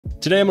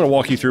Today I'm going to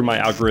walk you through my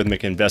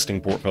algorithmic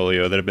investing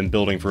portfolio that I've been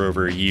building for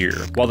over a year.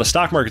 While the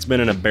stock market's been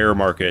in a bear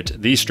market,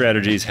 these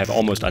strategies have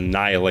almost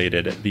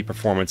annihilated the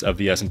performance of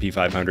the S&P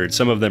 500,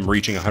 some of them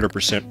reaching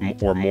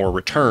 100% or more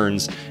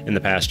returns in the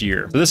past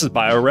year. So this is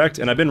Bioct,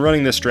 and I've been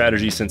running this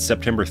strategy since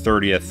September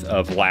 30th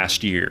of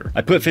last year.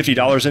 I put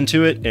 $50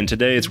 into it, and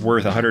today it's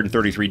worth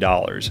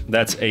 $133.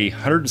 That's a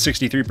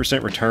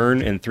 163%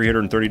 return in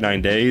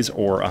 339 days,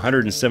 or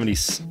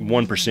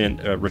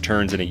 171%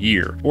 returns in a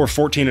year, or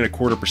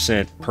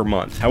 14.25% per month.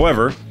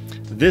 However,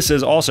 this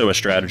is also a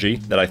strategy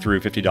that I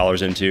threw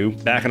 $50 into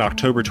back in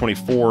October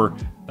 24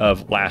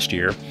 of last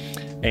year,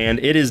 and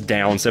it is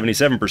down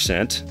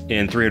 77%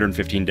 in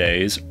 315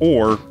 days,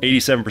 or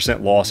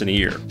 87% loss in a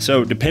year.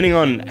 So depending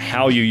on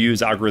how you use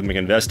algorithmic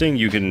investing,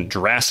 you can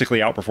drastically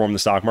outperform the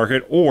stock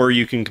market, or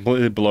you can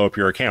completely blow up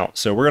your account.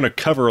 So we're going to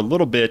cover a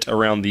little bit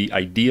around the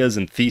ideas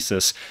and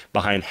thesis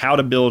behind how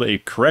to build a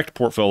correct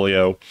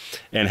portfolio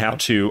and how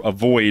to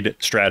avoid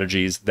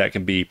strategies that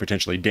can be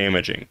potentially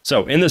damaging.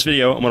 So in this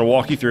video, I'm going to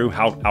walk you through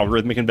how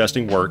algorithmic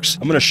investing works.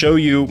 I'm going to show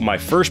you my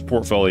first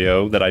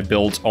portfolio that I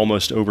built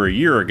almost over a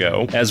year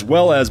ago, as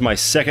well as my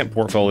second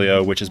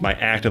portfolio, which is my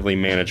actively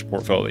managed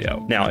portfolio.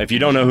 Now, if you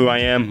don't know who I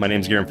am, my name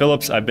is Garen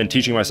Phillips. I've been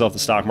teaching myself the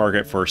stock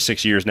market for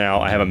 6 years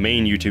now. I have a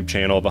main YouTube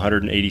channel of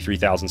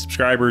 183,000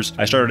 subscribers.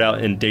 I started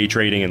out in day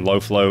trading and low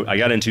float. I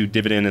got into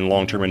dividend and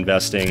long-term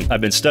investing. I've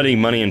been studying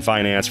money and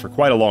finance for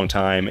quite a long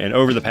time, and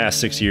over the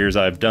past 6 years,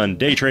 I've done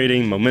day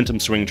trading, momentum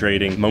swing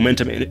trading,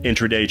 momentum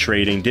intraday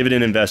trading,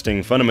 dividend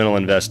investing, fundamental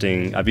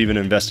investing. I've even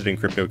invested in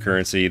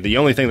cryptocurrency. The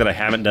only thing that I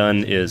haven't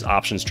done is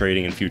options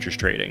trading and futures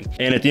trading.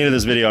 And at the end of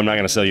this video, I'm not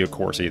going to sell you a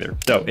course either.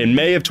 So in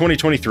May of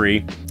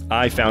 2023,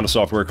 I found a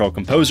software called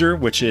Composer,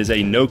 which is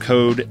a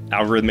no-code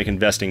algorithmic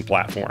investing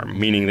platform,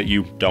 meaning that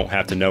you don't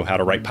have to know how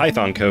to write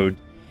Python code.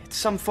 It's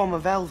some form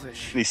of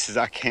Elvish. He says,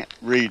 I can't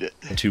read it.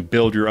 To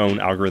build your own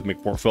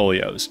algorithmic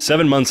portfolios.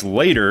 7 months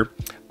later,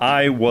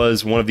 I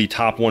was one of the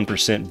top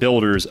 1%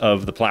 builders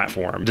of the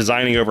platform,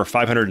 designing over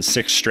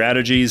 506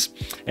 strategies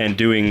and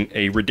doing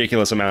a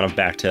ridiculous amount of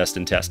backtest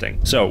and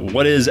testing. So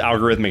what is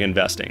algorithmic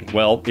investing?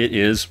 Well, it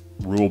is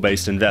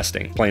rule-based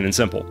investing, plain and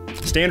simple.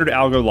 Standard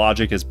algo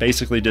logic is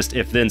basically just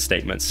if-then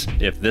statements.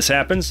 If this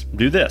happens,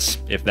 do this.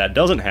 If that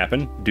doesn't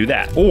happen, do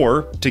that.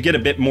 Or, to get a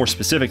bit more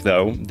specific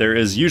though, there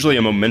is usually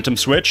a momentum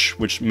switch,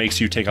 which makes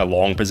you take a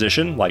long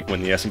position, like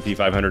when the S&P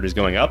 500 is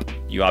going up,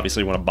 you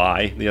obviously want to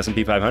buy the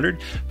S&P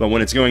 500, but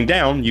when it's going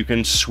down, you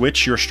can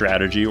switch your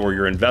strategy or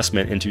your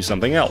investment into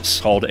something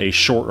else, called a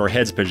short or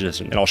heads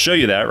position. And I'll show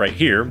you that right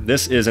here.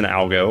 This is an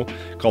algo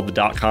called the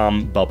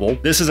dot-com bubble.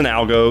 This is an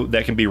algo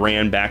that can be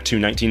ran back to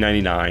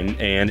 1999,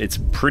 and it's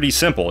pretty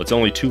simple. It's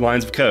only 2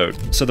 lines of code.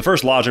 So the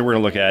first logic we're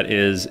going to look at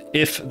is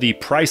if the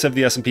price of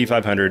the S&P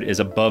 500 is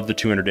above the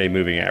 200-day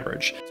moving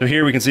average. So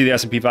here we can see the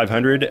S&P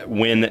 500.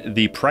 When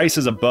the price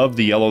is above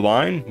the yellow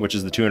line, which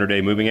is the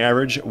 200-day moving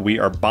average, we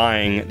are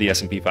buying the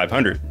S&P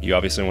 500. You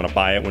obviously want to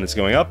buy it when it's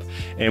going up.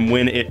 And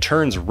when it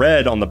turns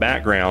red on the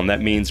background,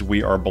 that means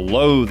we are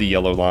below the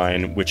yellow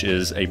line, which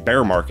is a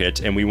bear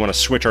market, and we want to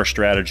switch our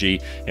strategy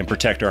and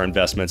protect our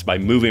investments by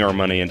moving our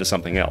money into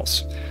something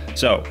else.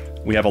 So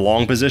we have a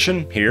long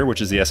position here, which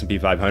is the S&P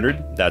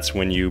 500. That's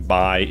when you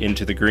buy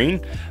into the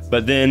green.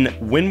 But then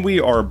when we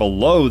are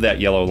below that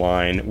yellow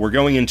line, we're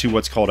going into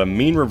what's called a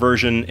mean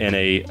reversion and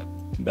a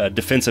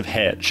defensive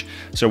hedge.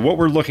 So what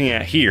we're looking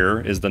at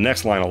here is the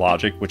next line of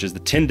logic, which is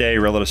the 10-day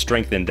relative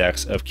strength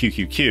index of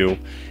QQQ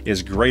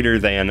is greater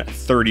than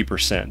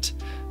 30%.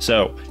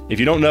 So if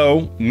you don't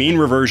know, mean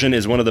reversion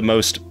is one of the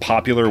most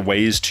popular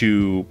ways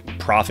to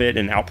profit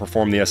and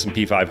outperform the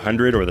S&P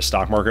 500 or the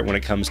stock market when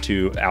it comes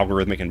to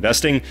algorithmic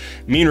investing.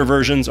 Mean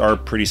reversions are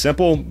pretty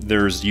simple.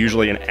 There's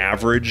usually an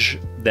average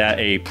that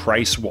a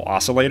price will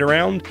oscillate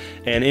around,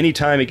 and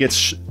anytime it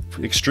gets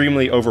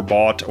extremely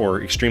overbought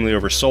or extremely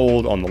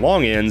oversold on the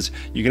long ends,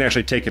 you can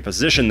actually take a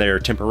position there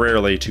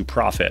temporarily to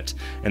profit.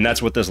 And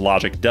that's what this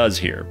logic does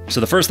here. So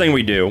the first thing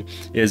we do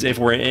is if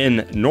we're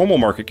in normal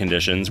market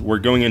conditions, we're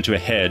going into a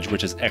hedge,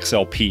 which is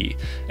XLP.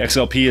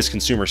 XLP is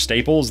consumer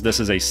staples. This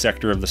is a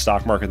sector of the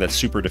stock market that's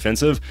super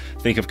defensive.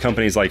 Think of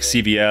companies like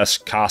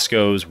CVS,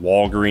 Costco's,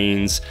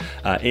 Walgreens,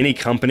 any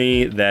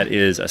company that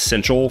is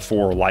essential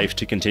for life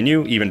to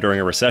continue, even during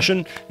a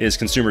recession, is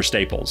consumer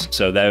staples.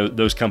 So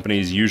those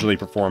companies usually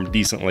perform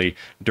decently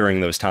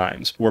during those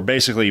times. We're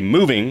basically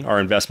moving our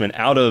investment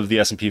out of the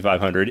S&P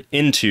 500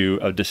 into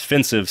a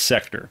defensive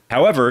sector.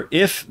 However,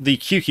 if the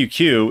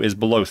QQQ is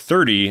below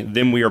 30,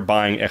 then we are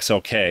buying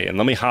XLK. And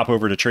let me hop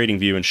over to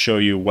TradingView and show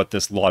you what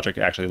this logic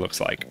actually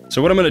looks like.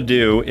 So what I'm going to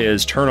do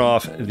is turn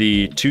off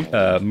the two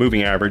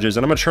moving averages,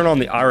 and I'm going to turn on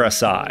the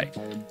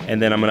RSI.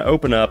 And then I'm going to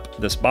open up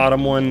this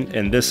bottom one,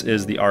 and this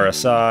is the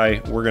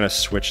RSI. We're going to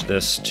switch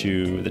this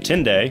to the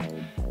 10-day.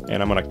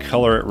 And I'm going to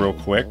color it real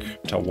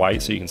quick to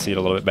white so you can see it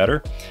a little bit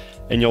better.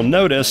 And you'll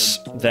notice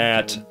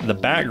that the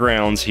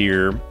backgrounds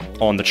here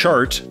on the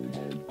chart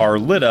are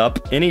lit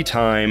up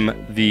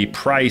anytime the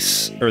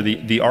price or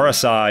the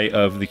RSI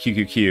of the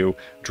QQQ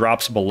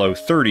drops below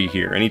 30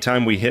 here.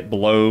 Anytime we hit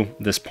below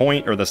this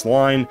point or this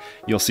line,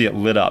 you'll see it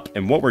lit up.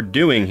 And what we're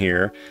doing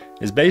here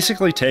is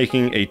basically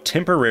taking a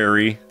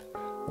temporary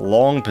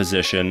long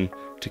position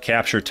to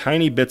capture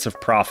tiny bits of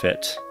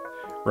profit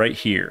right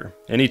here.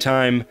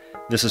 Anytime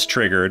this is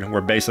triggered, we're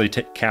basically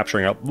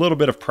capturing a little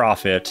bit of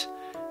profit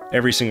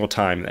every single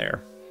time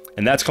there.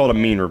 And that's called a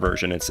mean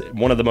reversion. It's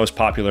one of the most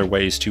popular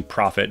ways to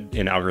profit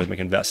in algorithmic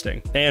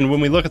investing. And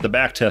when we look at the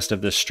back test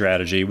of this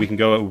strategy, we can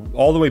go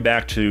all the way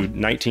back to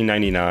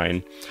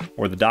 1999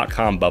 or the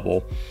dot-com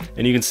bubble.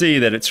 And you can see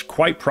that it's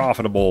quite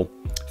profitable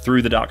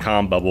through the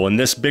dot-com bubble. And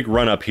this big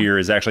run up here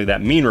is actually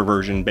that mean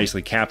reversion,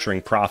 basically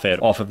capturing profit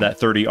off of that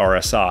 30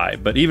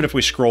 RSI. But even if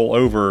we scroll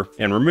over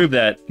and remove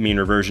that mean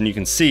reversion, you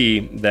can see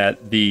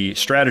that the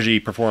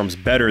strategy performs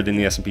better than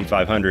the S&P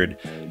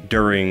 500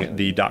 during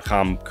the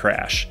dot-com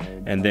crash.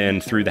 And then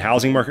through the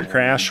housing market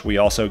crash, we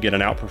also get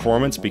an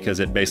outperformance because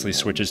it basically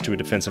switches to a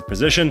defensive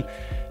position.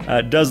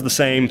 Does the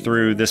same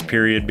through this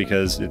period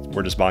because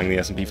we're just buying the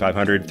S&P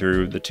 500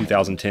 through the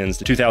 2010s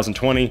to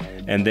 2020.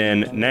 And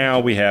then now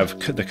we have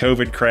the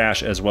COVID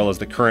crash as well as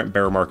the current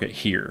bear market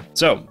here.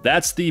 So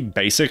that's the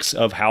basics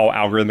of how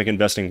algorithmic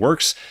investing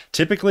works.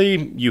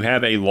 Typically, you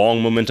have a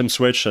long momentum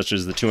switch, such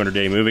as the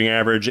 200-day moving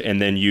average,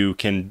 and then you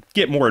can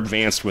get more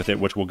advanced with it,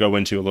 which we'll go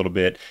into a little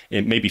bit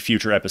in maybe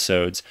future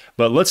episodes.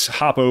 But let's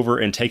hop over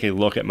and take a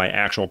look at my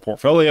actual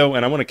portfolio,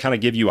 and I want to kind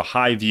of give you a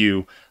high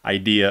view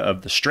idea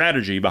of the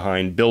strategy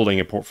behind building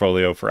a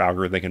portfolio for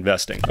algorithmic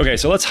investing. Okay,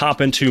 so let's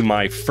hop into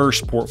my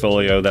first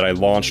portfolio that I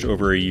launched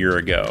over a year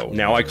ago.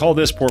 Now, I call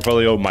this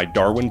portfolio my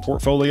Darwin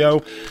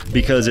portfolio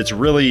because it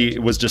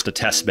was just a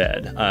test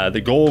bed.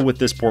 The goal with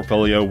this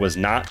portfolio was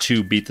not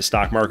to beat the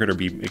stock market or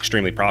be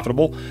extremely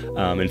profitable.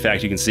 In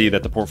fact, you can see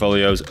that the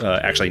portfolio is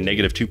actually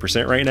negative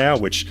 2% right now,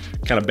 which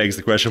kind of begs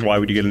the question, why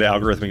would you get into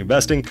algorithmic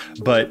investing?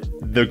 But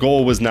the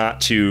goal was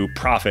not to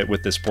profit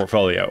with this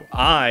portfolio.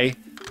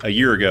 A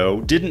year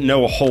ago, didn't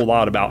know a whole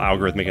lot about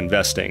algorithmic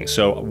investing.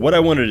 So what I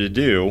wanted to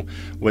do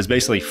was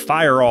basically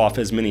fire off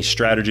as many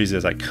strategies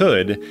as I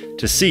could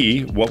to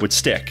see what would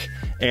stick.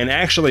 And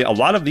actually, a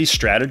lot of these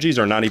strategies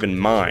are not even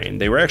mine.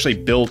 They were actually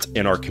built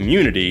in our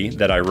community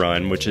that I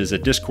run, which is a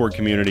Discord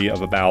community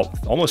of about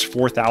almost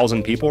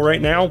 4,000 people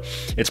right now.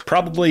 It's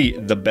probably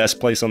the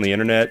best place on the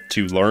internet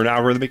to learn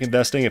algorithmic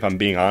investing, if I'm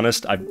being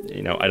honest. I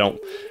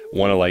don't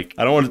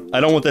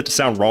want that to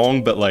sound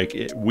wrong, but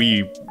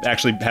we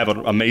actually have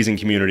an amazing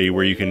community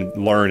where you can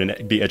learn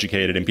and be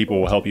educated, and people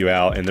will help you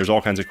out. And there's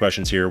all kinds of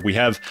questions here. We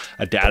have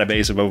a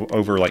database of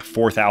over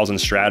 4,000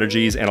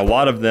 strategies, and a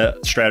lot of the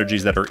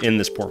strategies that are in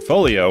this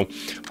portfolio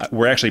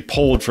were actually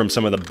pulled from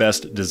some of the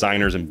best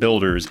designers and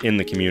builders in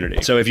the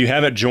community. So if you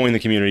haven't joined the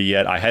community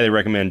yet, I highly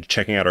recommend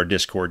checking out our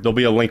Discord. There'll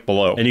be a link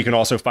below, and you can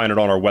also find it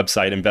on our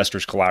website,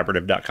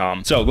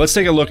 investorscollaborative.com. So let's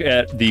take a look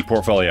at the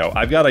portfolio.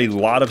 I've got a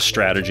lot of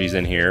strategies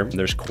in here.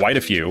 There's quite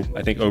a few,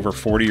 I think over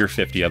 40 or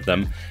 50 of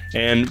them.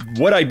 And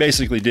what I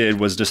basically did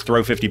was just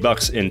throw 50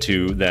 bucks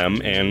into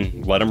them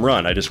and let them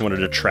run. I just wanted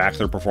to track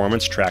their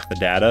performance, track the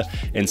data,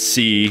 and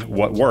see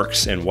what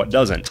works and what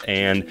doesn't.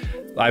 And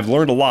I've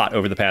learned a lot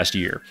over the past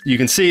year. You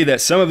can see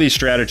that some of these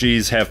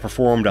strategies have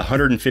performed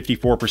 154%,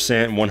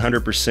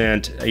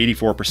 100%,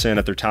 84%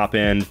 at their top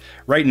end.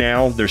 Right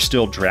now, they're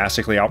still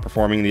drastically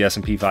outperforming the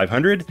S&P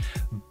 500.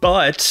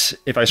 But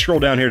if I scroll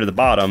down here to the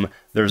bottom,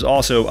 there's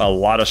also a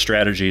lot of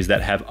strategies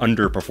that have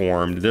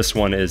underperformed. This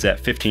one is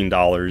at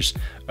 $15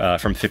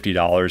 from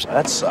 $50.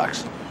 That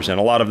sucks. A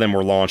lot of them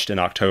were launched in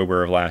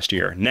October of last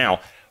year. Now,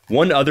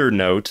 one other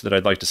note that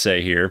I'd like to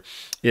say here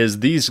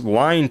is these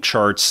line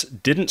charts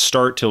didn't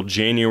start till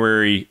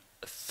January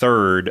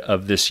 3rd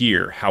of this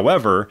year.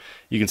 However,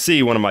 you can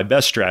see one of my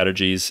best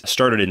strategies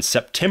started in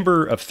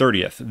September of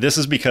 30th. This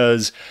is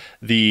because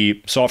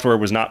the software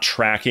was not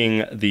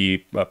tracking the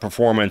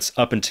performance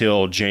up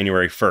until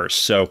January 1st.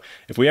 So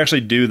if we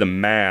actually do the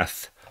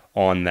math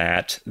on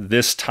that,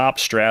 this top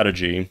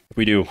strategy, if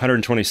we do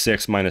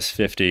 126 minus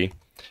 50,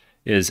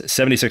 is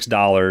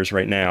 $76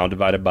 right now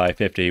divided by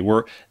 50.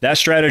 That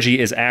strategy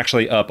is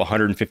actually up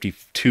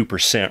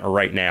 152%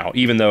 right now,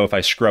 even though if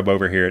I scrub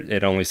over here,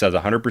 it only says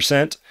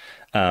 100%.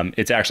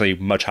 It's actually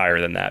much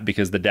higher than that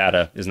because the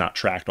data is not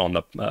tracked on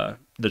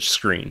the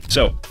screen.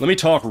 So let me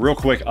talk real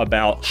quick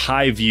about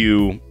high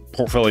view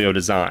portfolio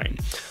design.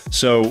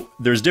 So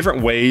there's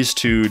different ways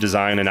to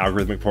design an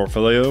algorithmic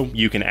portfolio.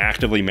 You can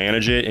actively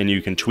manage it, and you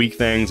can tweak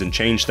things and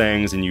change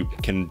things, and you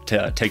can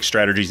take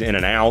strategies in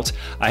and out.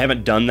 I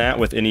haven't done that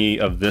with any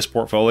of this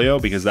portfolio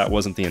because that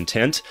wasn't the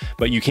intent,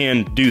 but you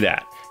can do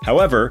that.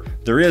 However,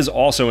 there is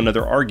also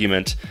another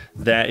argument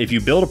that if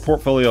you build a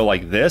portfolio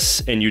like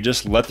this and you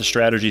just let the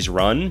strategies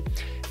run,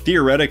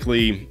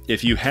 theoretically,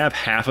 if you have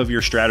half of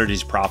your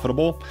strategies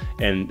profitable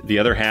and the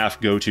other half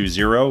go to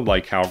zero,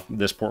 like how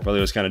this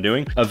portfolio is kind of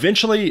doing,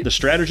 eventually the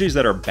strategies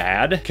that are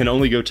bad can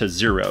only go to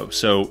zero.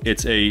 So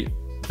it's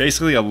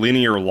basically a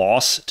linear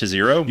loss to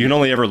zero. You can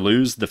only ever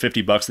lose the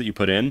 50 bucks that you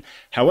put in.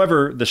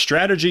 However, the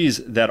strategies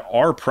that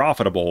are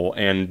profitable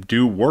and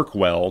do work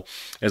well,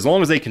 as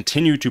long as they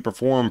continue to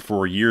perform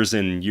for years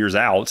in, years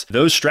out,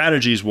 those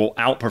strategies will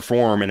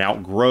outperform and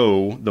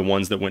outgrow the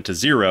ones that went to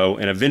zero,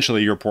 and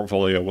eventually your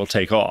portfolio will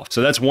take off.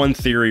 So that's one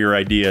theory or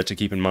idea to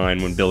keep in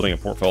mind when building a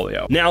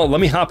portfolio. Now, let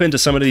me hop into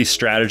some of these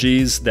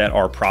strategies that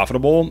are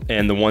profitable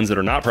and the ones that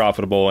are not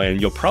profitable, and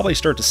you'll probably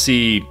start to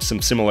see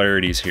some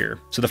similarities here.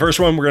 So the first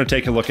one we're going to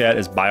take a look at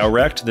is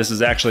Bioct. This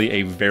is actually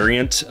a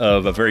variant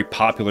of a very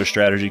popular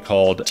strategy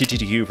called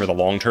TTTQ for the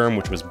long term,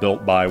 which was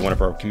built by one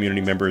of our community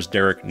members,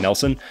 Derek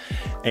Nelson.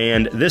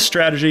 And this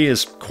strategy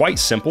is quite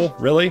simple,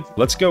 really.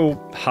 Let's go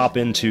hop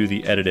into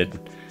the edited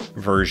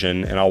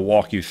version and I'll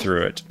walk you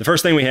through it. The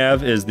first thing we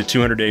have is the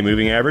 200-day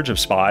moving average of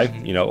SPY,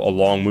 a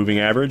long moving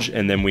average,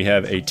 and then we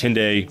have a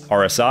 10-day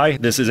RSI.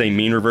 This is a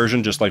mean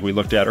reversion, just like we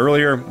looked at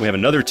earlier. We have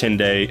another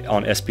 10-day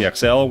on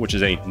SPXL, which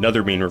is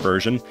another mean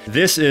reversion.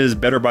 This is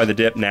Better by the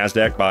Dip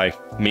NASDAQ by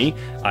me.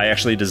 I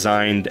actually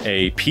designed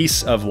a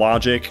piece of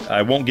logic.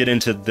 I won't get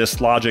into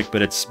this logic,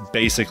 but it's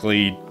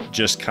basically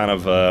just kind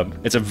of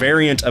it's a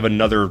variant of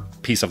another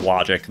piece of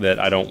logic that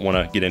I don't want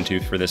to get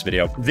into for this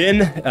video.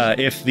 Then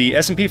if the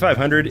S&P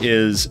 500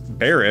 is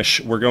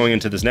bearish, we're going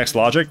into this next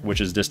logic,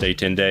 which is just a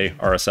 10-day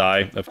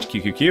RSI of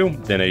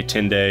QQQ, then a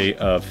 10-day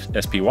of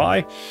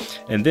SPY,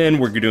 and then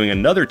we're doing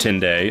another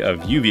 10-day of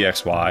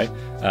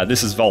UVXY.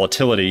 This is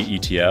volatility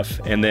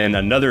ETF, and then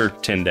another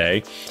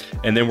 10-day,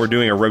 and then we're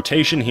doing a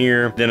rotation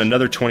here, then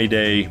another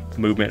 20-day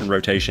movement and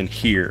rotation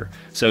here.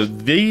 So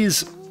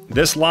this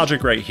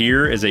logic right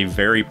here is a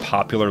very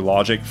popular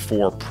logic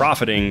for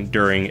profiting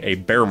during a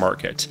bear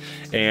market.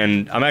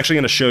 And I'm actually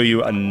going to show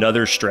you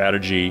another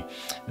strategy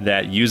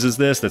that uses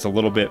this that's a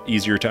little bit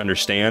easier to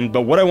understand.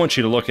 But what I want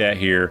you to look at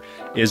here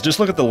is just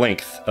look at the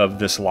length of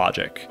this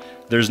logic.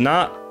 There's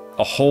not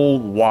a whole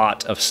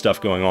lot of stuff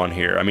going on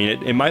here. I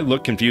mean, it might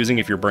look confusing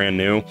if you're brand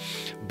new,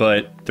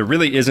 but there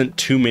really isn't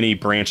too many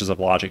branches of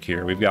logic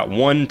here. We've got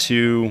 1,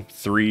 2,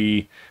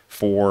 3,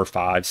 4,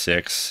 5,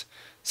 6,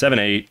 7,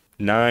 8,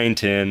 9,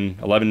 10,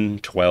 11,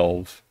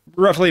 12,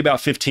 roughly about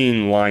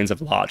 15 lines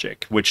of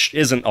logic, which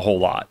isn't a whole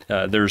lot.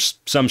 There's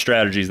some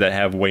strategies that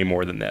have way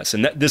more than this.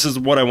 And this is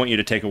what I want you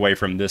to take away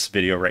from this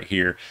video right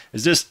here,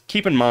 is just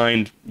keep in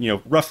mind,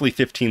 roughly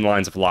 15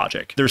 lines of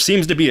logic. There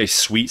seems to be a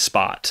sweet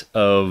spot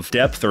of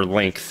depth or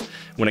length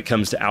when it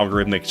comes to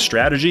algorithmic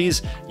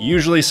strategies.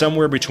 Usually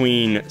somewhere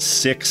between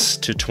 6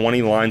 to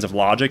 20 lines of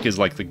logic is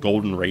like the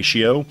golden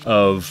ratio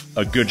of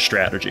a good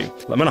strategy.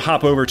 I'm going to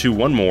hop over to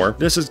one more.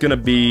 This is going to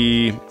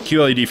be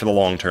QLED for the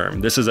long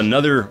term. This is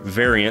another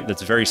variant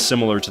that's very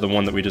similar to the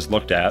one that we just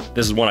looked at.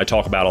 This is one I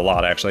talk about a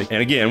lot, actually.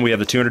 And again, we have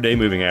the 200-day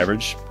moving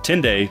average,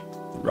 10-day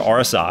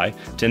RSI,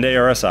 10-day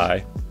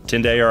RSI,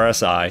 10-day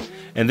RSI,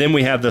 and then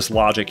we have this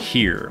logic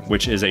here,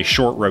 which is a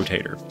short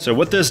rotator. So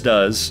what this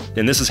does,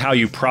 and this is how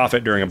you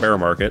profit during a bear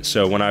market.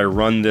 So when I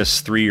run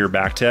this 3-year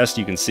back test,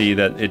 you can see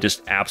that it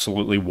just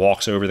absolutely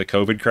walks over the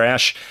COVID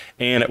crash,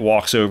 and it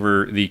walks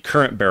over the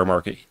current bear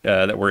market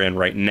that we're in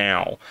right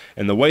now.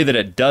 And the way that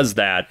it does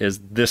that is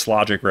this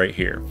logic right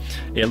here.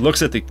 It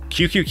looks at the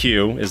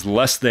QQQ is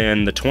less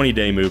than the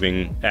 20-day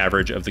moving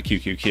average of the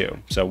QQQ.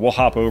 So we'll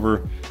hop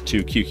over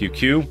to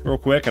QQQ real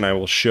quick, and I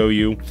will show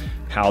you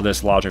how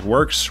this logic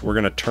works. We're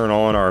going to turn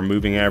on our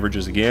moving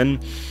averages again.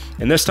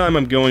 And this time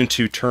I'm going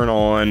to turn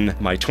on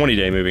my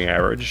 20-day moving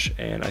average.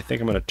 And I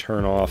think I'm going to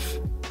turn off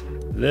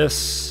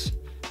this,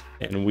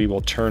 and we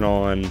will turn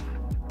on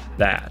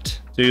that.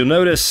 So you'll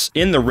notice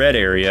in the red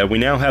area, we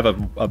now have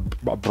a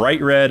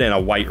bright red and a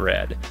white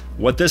red.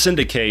 What this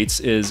indicates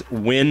is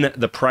when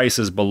the price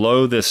is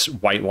below this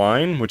white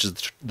line, which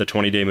is the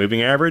 20-day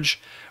moving average,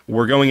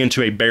 we're going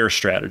into a bear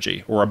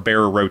strategy or a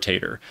bear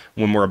rotator.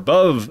 When we're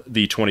above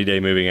the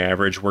 20-day moving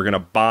average, we're going to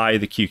buy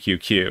the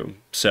QQQ.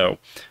 So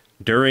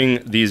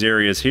during these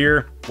areas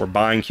here, we're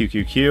buying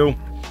QQQ.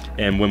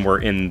 And when we're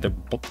in the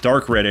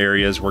dark red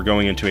areas, we're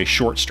going into a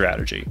short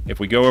strategy. If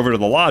we go over to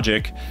the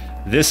logic,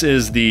 this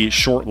is the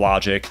short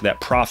logic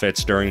that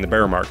profits during the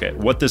bear market.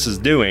 What this is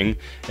doing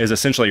is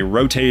essentially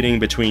rotating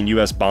between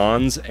US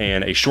bonds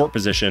and a short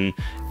position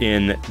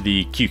in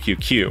the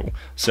QQQ.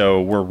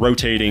 So we're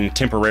rotating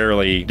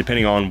temporarily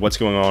depending on what's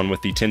going on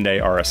with the 10-day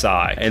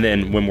RSI. And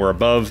then when we're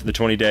above the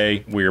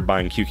 20-day, we're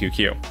buying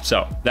QQQ.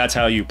 So that's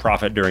how you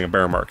profit during a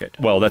bear market.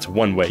 Well, that's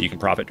one way you can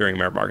profit during a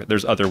bear market.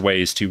 There's other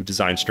ways to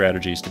design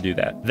strategies to do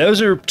that. Those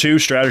are two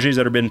strategies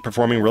that have been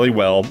performing really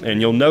well.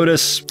 And you'll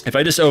notice if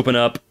I just open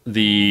up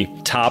the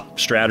top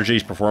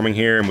strategies performing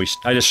here and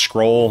I just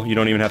scroll, you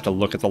don't even have to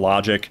look at the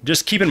logic.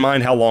 Just keep in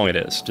mind how long it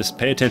is. Just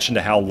pay attention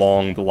to how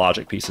long the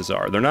logic pieces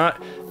are. They're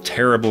not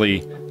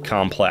terribly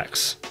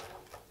complex.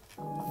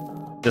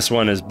 This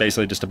one is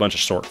basically just a bunch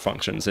of sort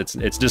functions.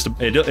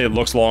 It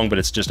looks long, but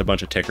it's just a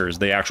bunch of tickers.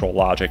 The actual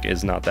logic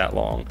is not that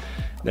long.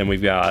 Then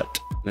we've got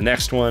the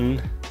next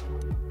one.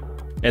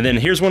 And then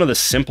here's one of the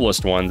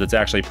simplest ones that's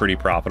actually pretty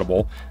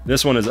profitable.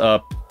 This one is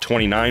up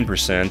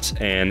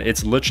 29%, and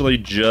it's literally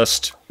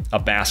just a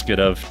basket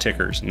of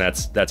tickers, and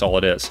that's all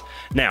it is.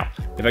 Now,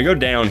 if I go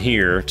down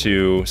here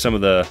to some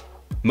of the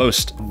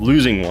most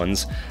losing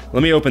ones,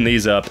 let me open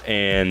these up,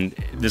 and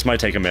this might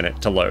take a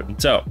minute to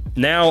load. So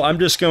now I'm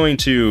just going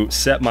to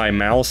set my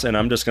mouse and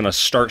I'm just going to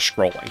start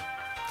scrolling.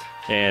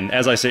 And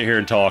as I sit here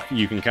and talk,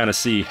 you can kind of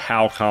see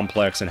how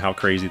complex and how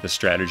crazy this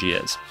strategy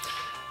is.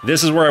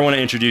 This is where I want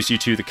to introduce you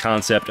to the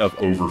concept of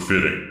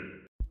overfitting.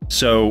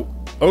 So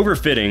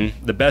overfitting,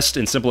 the best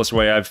and simplest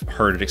way I've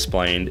heard it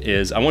explained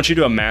is I want you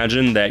to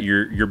imagine that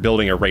you're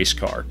building a race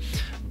car.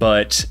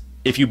 But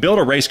if you build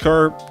a race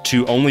car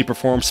to only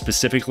perform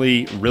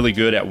specifically really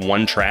good at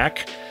one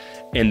track,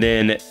 and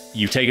then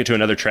you take it to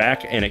another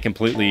track and it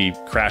completely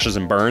crashes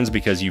and burns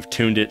because you've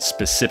tuned it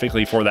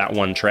specifically for that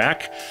one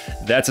track,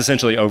 that's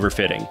essentially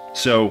overfitting.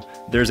 So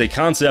there's a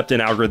concept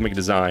in algorithmic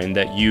design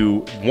that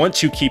you want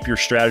to keep your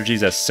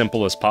strategies as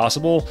simple as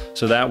possible,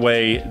 so that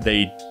way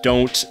they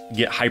don't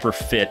get hyper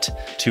fit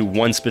to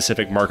one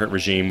specific market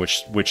regime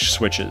which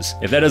switches.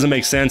 If that doesn't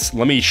make sense,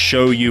 let me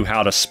show you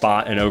how to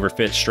spot an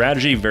overfit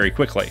strategy very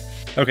quickly.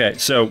 Okay,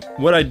 so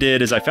what I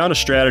did is I found a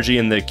strategy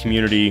in the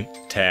community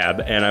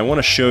tab, and I want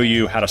to show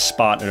you how to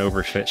spot an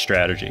overfit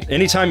strategy.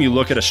 Anytime you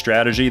look at a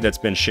strategy that's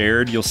been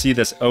shared, you'll see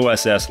this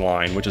OSS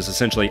line, which is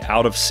essentially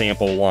out of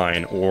sample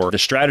line, or the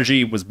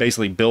strategy was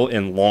basically built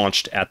and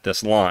launched at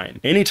this line.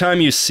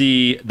 Anytime you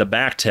see the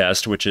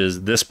backtest, which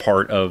is this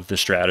part of the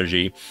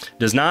strategy,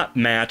 does not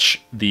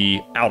match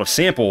the out of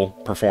sample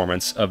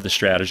performance of the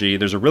strategy,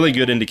 there's a really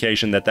good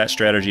indication that that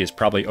strategy is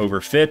probably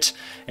overfit.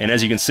 And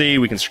as you can see,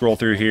 we can scroll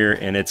through here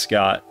and it's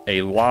got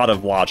a lot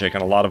of logic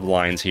and a lot of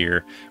lines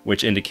here,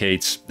 which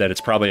indicates that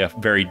it's probably a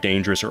very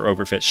dangerous or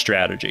overfit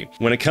strategy.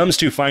 When it comes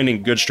to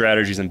finding good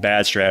strategies and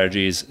bad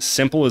strategies,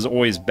 simple is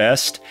always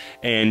best,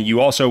 and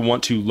you also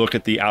want to look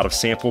at the out of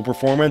sample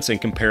performance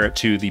and compare it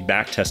to the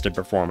back-tested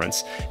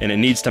performance, and it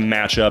needs to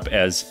match up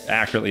as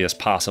accurately as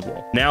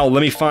possible. Now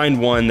let me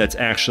find one that's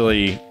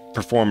actually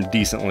performed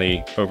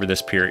decently over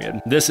this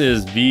period. This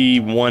is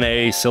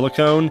V1A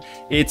silicone.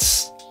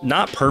 It's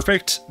not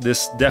perfect.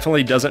 This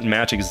definitely doesn't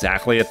match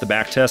exactly at the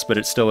back test, but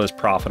it still is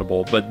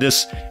profitable. But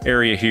this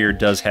area here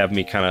does have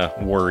me kind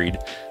of worried.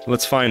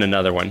 Let's find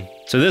another one.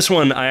 So this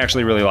one I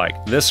actually really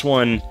like. This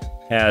one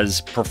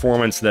has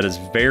performance that is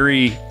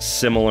very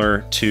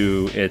similar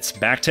to its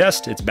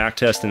backtest. Its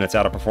backtest and its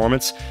out of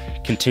performance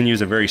continues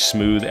a very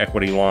smooth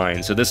equity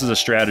line. So this is a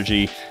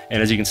strategy,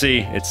 and as you can see,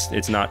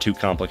 it's not too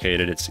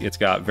complicated. It's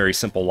got very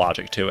simple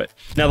logic to it.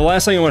 Now, the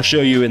last thing I want to show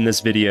you in this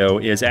video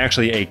is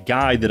actually a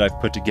guide that I've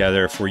put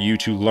together for you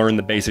to learn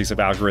the basics of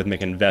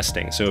algorithmic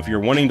investing. So if you're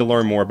wanting to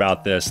learn more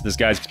about this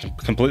guide's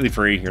completely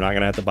free. You're not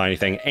going to have to buy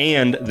anything.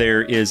 And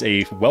there is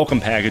a welcome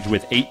package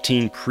with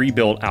 18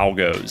 pre-built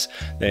algos.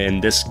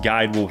 And this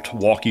guide will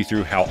walk you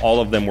through how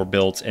all of them were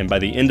built, and by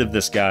the end of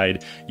this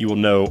guide you will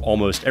know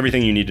almost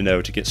everything you need to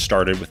know to get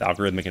started with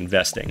algorithmic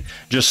investing.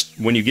 Just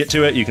when you get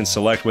to it, you can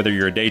select whether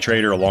you're a day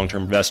trader, a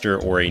long-term investor,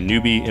 or a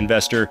newbie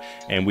investor,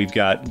 and we've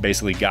got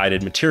basically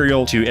guided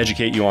material to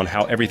educate you on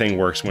how everything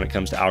works when it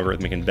comes to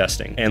algorithmic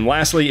investing. And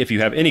lastly, if you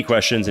have any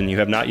questions and you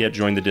have not yet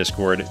joined the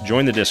Discord,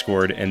 join the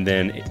Discord, and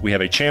then we have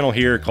a channel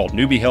here called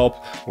Newbie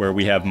Help where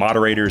we have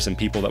moderators and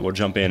people that will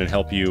jump in and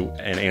help you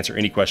and answer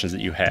any questions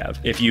that you have.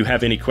 If you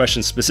have any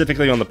questions specifically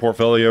on the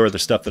portfolio or the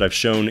stuff that I've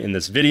shown in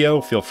this video,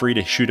 feel free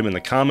to shoot them in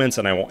the comments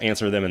and I will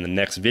answer them in the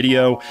next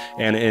video.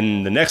 And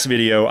in the next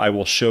video, I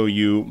will show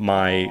you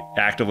my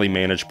actively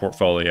managed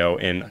portfolio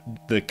and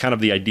the kind of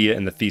the idea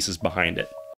and the thesis behind it.